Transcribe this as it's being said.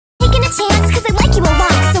like you a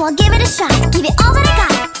lot, so I'll give it a shot. Give it all that I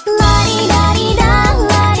got. La-di-da-di-da,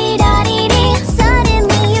 la-di-da-di-dee.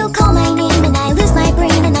 Suddenly you call my name and I lose my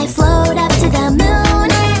brain and I float up to the moon.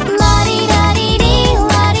 La-di-da-di-dee,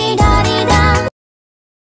 la-di-da-di-da.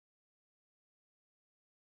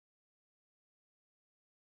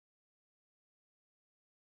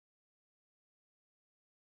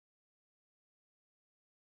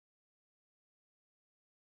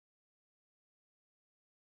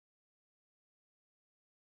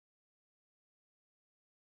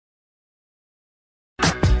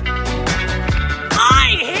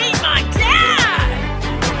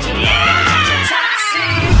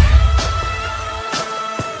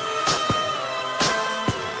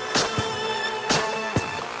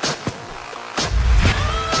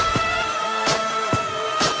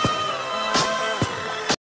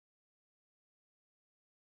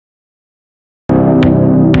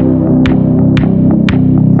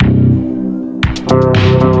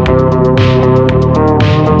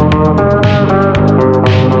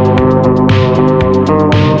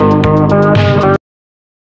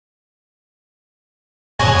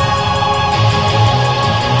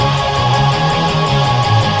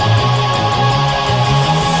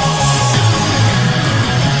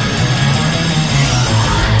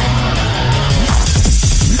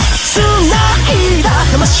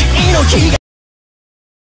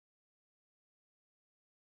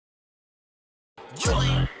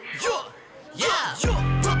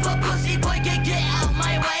 Pussy boy can get out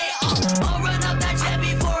my way. I'll run up that jet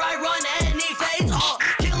before I run any phase.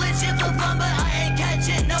 Killing shit for fun, but I ain't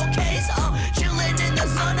catching no case. Chilling in the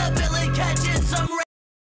sun, a villain catching some rain.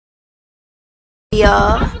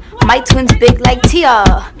 Yeah, my twins big like Tia.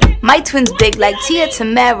 My twins big like Tia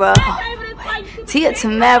Tamara. Tia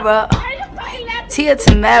Tamara. Tia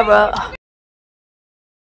Tamara.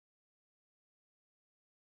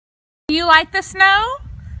 Do you like the snow?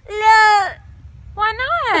 No. Why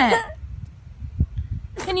not?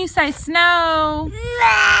 Can you say snow?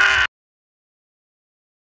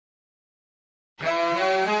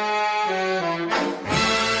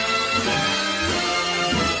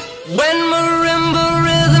 When marimba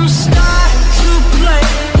rhythms start to play,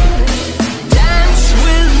 dance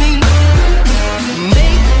with me,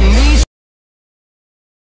 make me.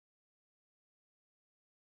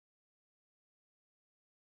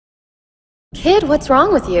 Kid, what's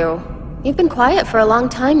wrong with you? You've been quiet for a long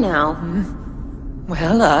time now.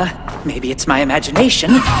 Well, maybe it's my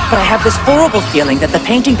imagination, but I have this horrible feeling that the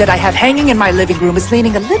painting that I have hanging in my living room is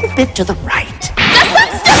leaning a little bit to the right. Does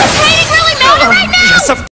some stupid painting really matter right now? Yes,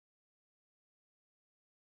 of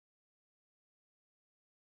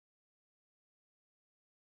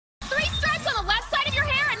Three stripes on the left side of your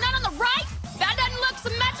hair and none on the right? That doesn't look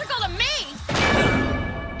symmetrical to me.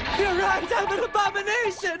 You're right, I'm an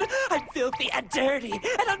abomination! I'm filthy and dirty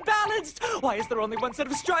and unbalanced! Why is there only one set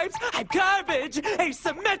of stripes? I'm garbage!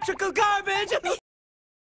 Asymmetrical garbage!